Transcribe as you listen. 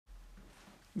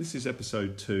This is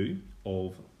episode 2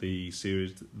 of the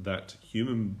series That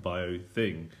Human Bio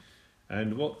Thing.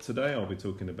 And what today I'll be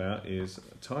talking about is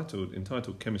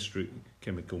entitled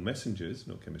Chemical Messengers,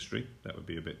 not chemistry, that would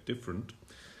be a bit different.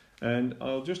 And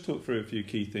I'll just talk through a few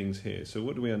key things here. So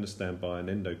what do we understand by an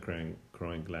endocrine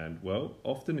gland? Well,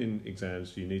 often in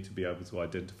exams you need to be able to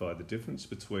identify the difference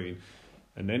between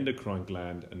an endocrine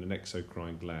gland and an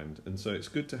exocrine gland. And so it's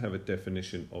good to have a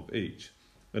definition of each.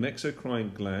 An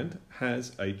exocrine gland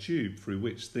has a tube through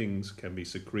which things can be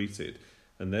secreted,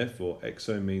 and therefore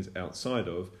exo means outside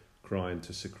of, crine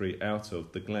to secrete out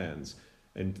of the glands.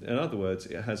 And in other words,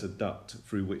 it has a duct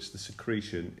through which the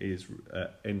secretion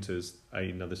enters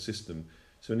another system.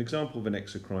 So an example of an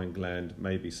exocrine gland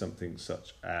may be something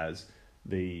such as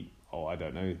the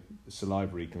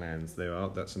salivary glands.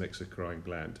 That's an exocrine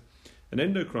gland. An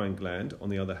endocrine gland, on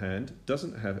the other hand,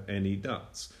 doesn't have any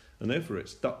ducts, and therefore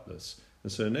it's ductless.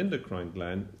 And so an endocrine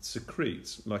gland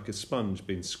secretes, like a sponge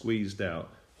being squeezed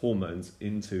out, hormones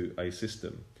into a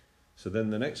system. So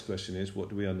then the next question is, what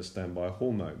do we understand by a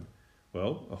hormone?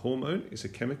 Well, a hormone is a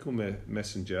chemical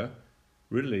messenger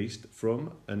released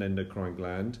from an endocrine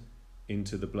gland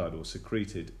into the blood, or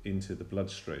secreted into the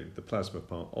bloodstream, the plasma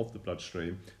part of the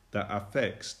bloodstream, that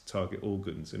affects target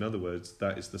organs. In other words,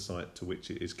 that is the site to which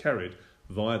it is carried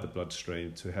via the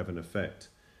bloodstream to have an effect.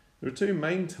 There are two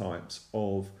main types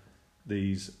of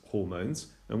these hormones,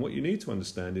 and what you need to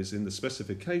understand is in the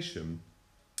specification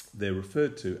they're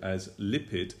referred to as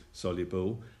lipid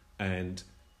soluble and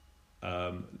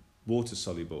water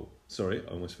soluble. Sorry, I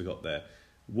almost forgot there.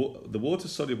 The water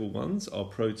soluble ones are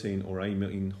protein or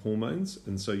amine hormones,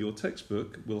 and so your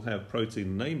textbook will have protein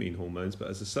and amine hormones, but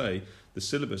as I say, the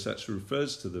syllabus actually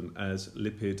refers to them as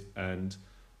lipid and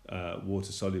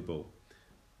water soluble.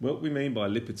 What we mean by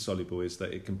lipid soluble is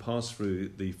that it can pass through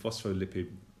the phospholipid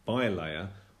bilayer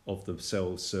of the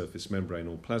cell surface membrane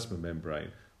or plasma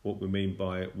membrane. What we mean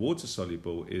by water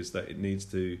soluble is that it needs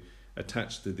to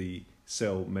attach to the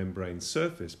cell membrane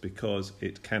surface because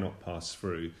it cannot pass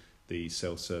through the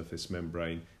cell surface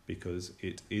membrane because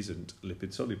it isn't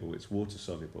lipid soluble, it's water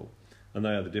soluble. And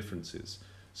they are the differences.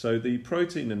 So the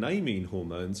protein and amine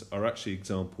hormones are actually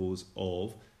examples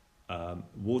of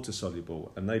water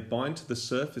soluble, and they bind to the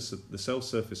surface of the cell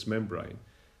surface membrane.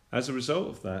 As a result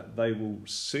of that, they will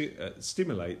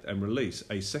stimulate and release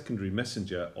a secondary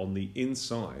messenger on the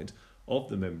inside of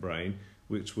the membrane,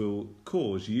 which will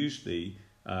cause usually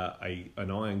an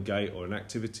ion gate or an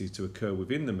activity to occur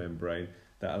within the membrane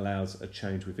that allows a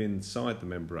change inside the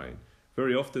membrane.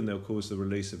 Very often they'll cause the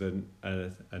release of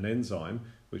an enzyme,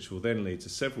 which will then lead to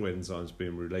several enzymes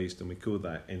being released, and we call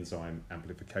that enzyme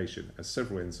amplification, as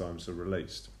several enzymes are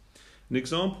released. An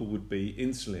example would be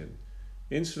insulin.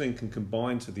 Insulin can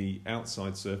combine to the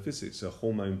outside surface. It's a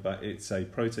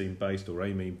protein-based or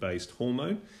amine-based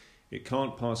hormone. It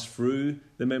can't pass through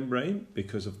the membrane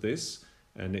because of this,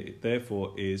 and it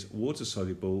therefore is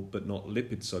water-soluble but not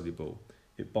lipid-soluble.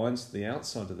 It binds to the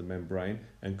outside of the membrane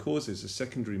and causes a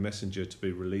secondary messenger to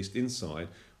be released inside,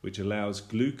 which allows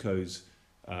glucose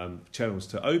channels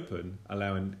to open,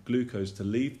 allowing glucose to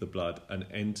leave the blood and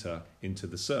enter into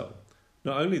the cell.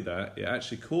 Not only that, it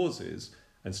actually causes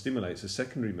and stimulates a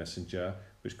secondary messenger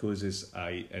which causes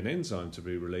an enzyme to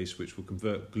be released which will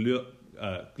convert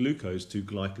glucose to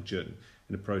glycogen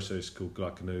in a process called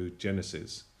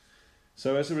glycogenesis.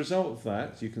 So as a result of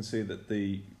that, you can see that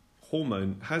the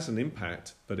hormone has an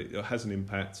impact, but it has an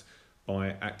impact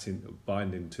by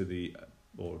binding to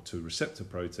receptor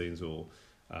proteins or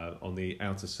on the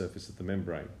outer surface of the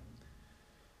membrane.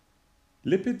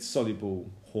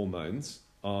 Lipid-soluble hormones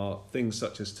are things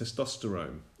such as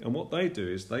testosterone, and what they do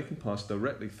is they can pass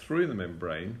directly through the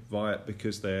membrane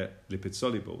because they're lipid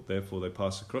soluble. Therefore, they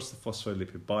pass across the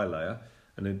phospholipid bilayer,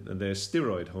 and they're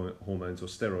steroid hormones or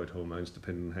steroid hormones,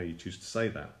 depending on how you choose to say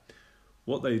that.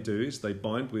 What they do is they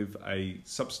bind with a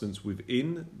substance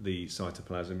within the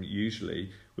cytoplasm,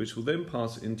 usually, which will then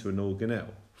pass into an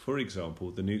organelle, for example,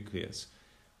 the nucleus.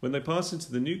 When they pass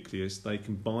into the nucleus, they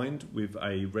can bind with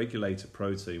a regulator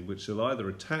protein, which will either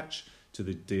attach to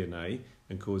the DNA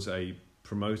and cause a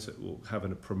promoter, or have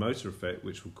a promoter effect,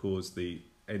 which will cause the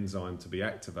enzyme to be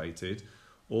activated,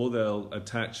 or they'll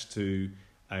attach to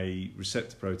a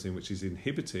receptor protein which is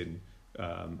inhibiting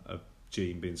a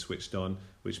gene being switched on,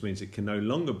 which means it can no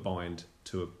longer bind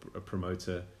to a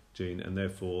promoter gene, and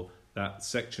therefore that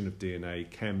section of DNA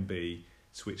can be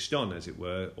switched on, as it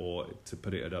were, or to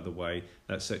put it another way,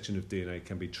 that section of DNA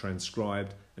can be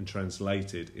transcribed and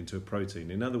translated into a protein.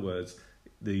 In other words,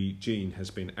 the gene has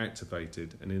been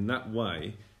activated, and in that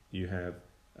way you have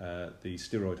the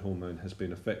steroid hormone has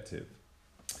been effective.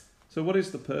 So what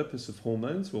is the purpose of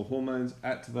hormones? Well, hormones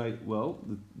activate,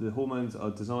 the hormones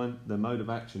are designed, their mode of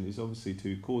action is obviously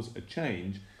to cause a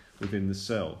change within the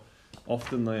cell.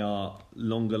 Often they are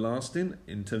longer lasting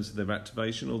in terms of their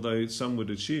activation, although some would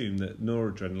assume that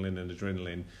noradrenaline and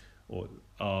adrenaline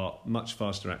are much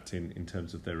faster acting in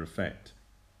terms of their effect.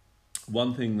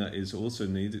 One thing that is also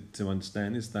needed to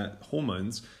understand is that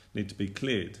hormones need to be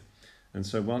cleared. And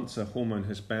so once a hormone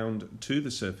has bound to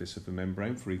the surface of a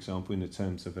membrane, for example, in the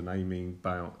terms of an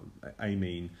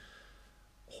amine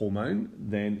hormone,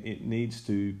 then it needs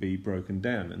to be broken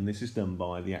down. And this is done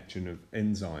by the action of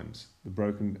enzymes,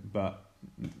 but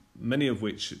many of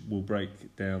which will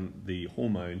break down the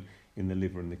hormone in the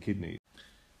liver and the kidneys.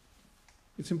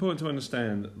 It's important to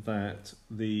understand that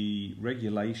the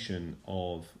regulation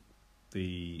of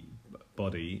the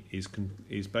body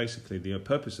is basically the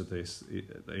purpose of this.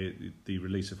 The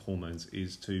release of hormones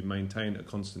is to maintain a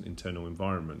constant internal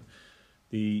environment.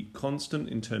 The constant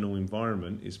internal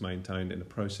environment is maintained in a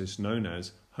process known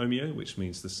as homeo, which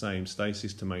means the same,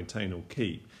 stasis to maintain or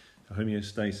keep. So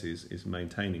homeostasis is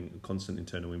maintaining a constant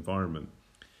internal environment.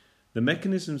 The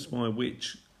mechanisms by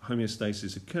which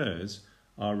homeostasis occurs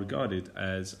are regarded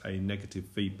as a negative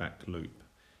feedback loop.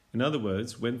 In other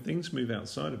words, when things move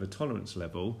outside of a tolerance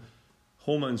level,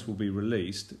 hormones will be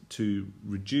released to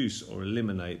reduce or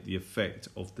eliminate the effect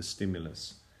of the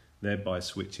stimulus, thereby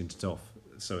switching it off,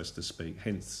 so as to speak,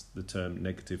 hence the term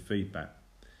negative feedback.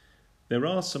 There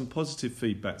are some positive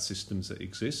feedback systems that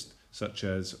exist, such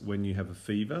as when you have a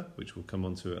fever, which we'll come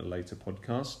on to at a later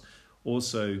podcast,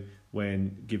 also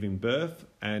when giving birth,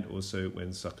 and also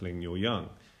when suckling your young.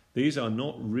 These are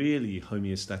not really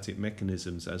homeostatic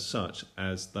mechanisms as such,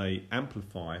 as they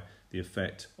amplify the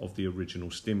effect of the original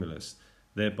stimulus.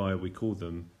 Thereby we call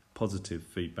them positive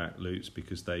feedback loops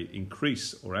because they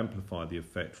increase or amplify the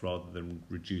effect rather than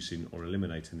reducing or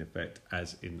eliminating the effect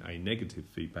as in a negative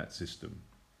feedback system.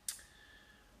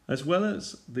 As well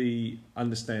as the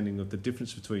understanding of the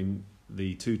difference between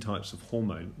the two types of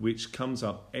hormone, which comes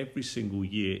up every single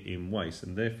year in WAIS,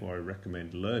 and therefore I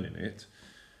recommend learning it.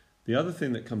 The other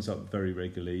thing that comes up very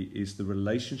regularly is the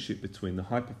relationship between the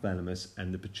hypothalamus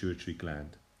and the pituitary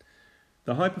gland.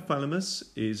 The hypothalamus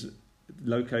is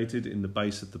located in the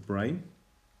base of the brain,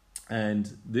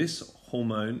 and this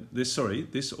organ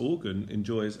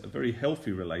enjoys a very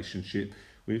healthy relationship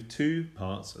with two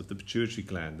parts of the pituitary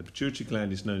gland. The pituitary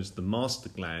gland is known as the master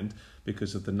gland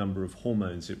because of the number of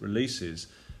hormones it releases.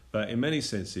 But in many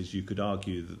senses, you could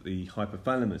argue that the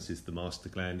hypothalamus is the master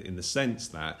gland in the sense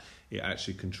that it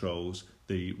actually controls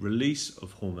the release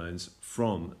of hormones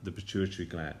from the pituitary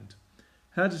gland.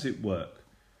 How does it work?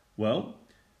 Well,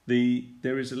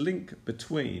 there is a link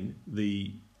between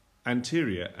the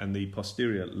anterior and the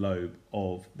posterior lobe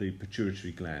of the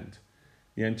pituitary gland.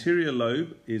 The anterior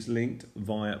lobe is linked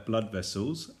via blood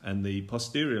vessels, and the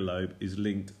posterior lobe is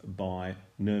linked by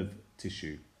nerve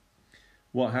tissue.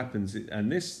 What happens, and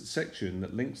this section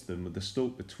that links them with the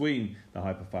stalk between the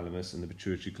hypothalamus and the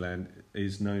pituitary gland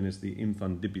is known as the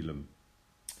infundibulum.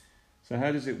 So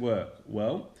how does it work?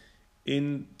 Well,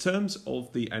 in terms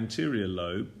of the anterior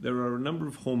lobe, there are a number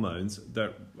of hormones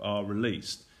that are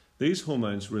released. These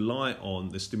hormones rely on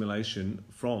the stimulation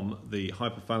from the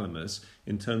hypothalamus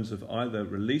in terms of either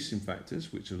releasing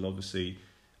factors, which will obviously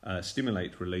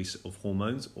stimulate release of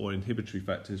hormones, or inhibitory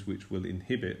factors which will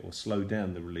inhibit or slow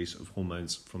down the release of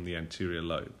hormones from the anterior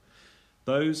lobe.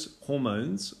 Those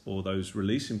hormones or those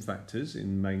releasing factors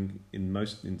in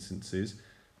most instances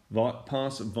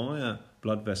pass via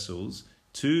blood vessels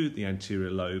to the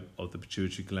anterior lobe of the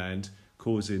pituitary gland,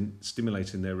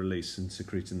 stimulating their release and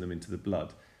secreting them into the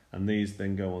blood. And these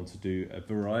then go on to do a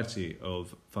variety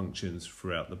of functions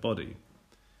throughout the body.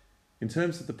 In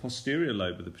terms of the posterior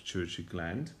lobe of the pituitary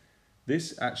gland,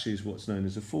 this actually is what's known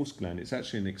as a false gland. It's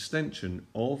actually an extension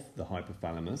of the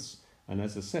hypothalamus, and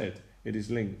as I said, it is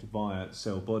linked via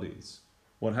cell bodies.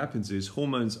 What happens is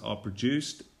hormones are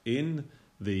produced in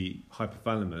the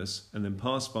hypothalamus and then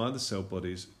pass via the cell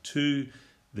bodies to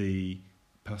the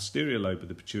posterior lobe of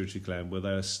the pituitary gland where they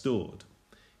are stored.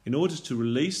 In order to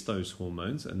release those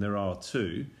hormones, and there are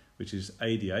two, which is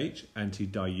ADH,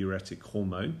 antidiuretic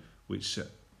hormone, which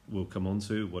we'll come on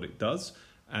to what it does,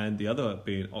 and the other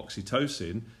being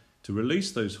oxytocin, to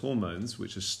release those hormones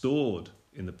which are stored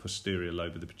in the posterior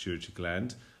lobe of the pituitary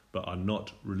gland but are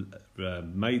not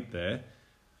made there,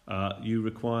 you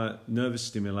require nervous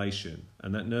stimulation,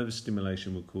 and that nervous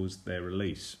stimulation will cause their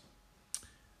release.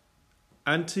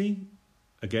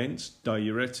 Against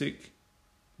diuretic,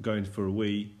 going for a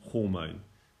wee, hormone.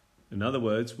 In other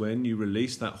words, when you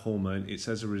release that hormone, it's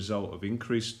as a result of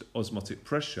increased osmotic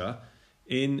pressure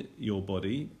in your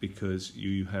body because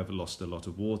you have lost a lot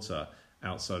of water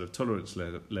outside of tolerance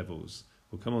levels.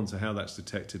 We'll come on to how that's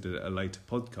detected at a later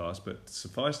podcast, but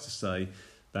suffice to say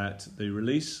that the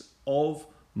release of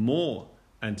more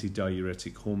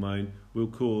antidiuretic hormone will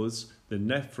cause the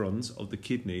nephrons of the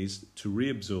kidneys to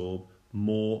reabsorb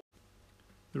more.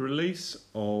 The release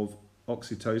of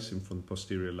oxytocin from the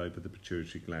posterior lobe of the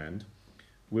pituitary gland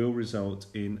will result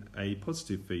in a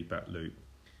positive feedback loop.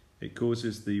 It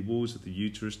causes the walls of the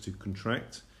uterus to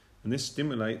contract, and this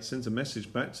sends a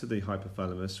message back to the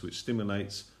hypothalamus, which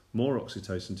stimulates more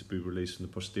oxytocin to be released from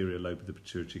the posterior lobe of the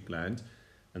pituitary gland,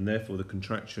 and therefore the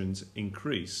contractions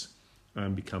increase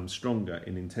and become stronger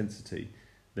in intensity.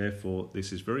 Therefore,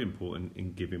 this is very important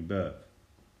in giving birth.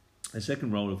 A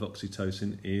second role of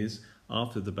oxytocin is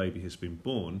after the baby has been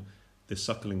born, the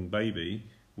suckling baby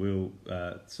will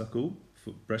suckle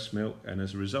for breast milk, and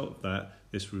as a result of that,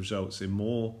 this results in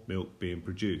more milk being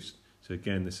produced. So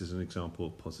again, this is an example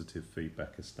of positive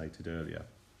feedback as stated earlier.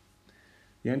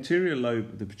 The anterior lobe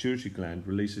of the pituitary gland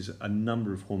releases a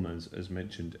number of hormones as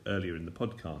mentioned earlier in the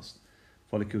podcast.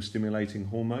 Follicle stimulating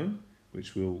hormone,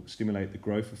 which will stimulate the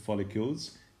growth of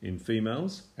follicles in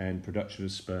females and production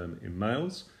of sperm in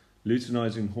males.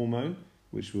 Luteinizing hormone,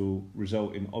 which will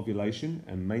result in ovulation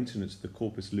and maintenance of the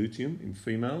corpus luteum in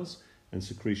females and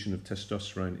secretion of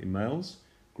testosterone in males.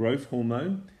 Growth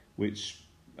hormone, which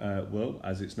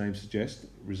as its name suggests,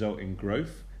 result in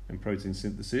growth and protein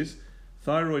synthesis.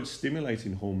 Thyroid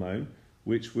stimulating hormone,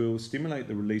 which will stimulate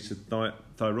the release of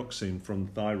thyroxine from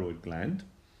the thyroid gland.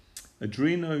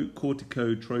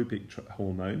 Adrenocorticotropic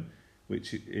hormone,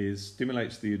 which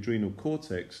stimulates the adrenal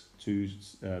cortex to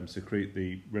secrete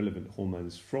the relevant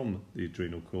hormones from the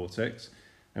adrenal cortex.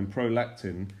 And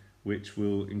prolactin, which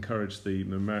will encourage the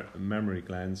mammary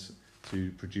glands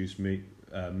to produce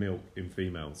milk in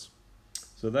females.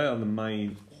 So they are the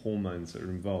main hormones that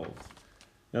are involved.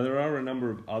 Now, there are a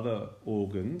number of other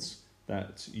organs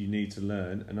that you need to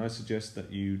learn, and I suggest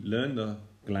that you learn the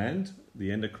gland,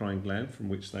 the endocrine gland from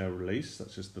which they are released,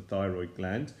 such as the thyroid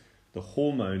gland, the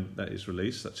hormone that is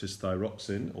released, such as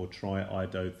thyroxine or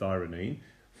triiodothyronine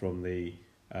from the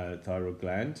thyroid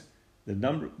gland,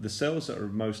 the cells that are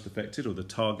most affected, or the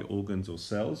target organs or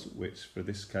cells, which for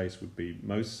this case would be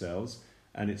most cells,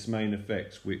 and its main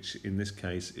effects, which in this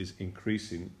case is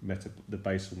increasing the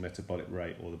basal metabolic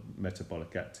rate or the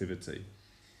metabolic activity.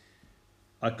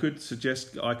 I could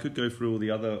go through all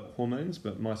the other hormones,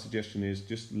 but my suggestion is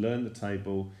just learn the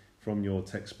table from your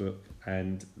textbook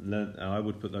and learn. I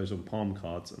would put those on palm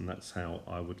cards, and that's how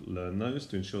I would learn those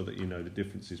to ensure that you know the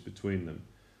differences between them.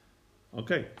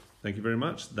 Okay, thank you very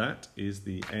much. That is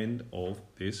the end of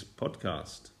this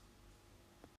podcast.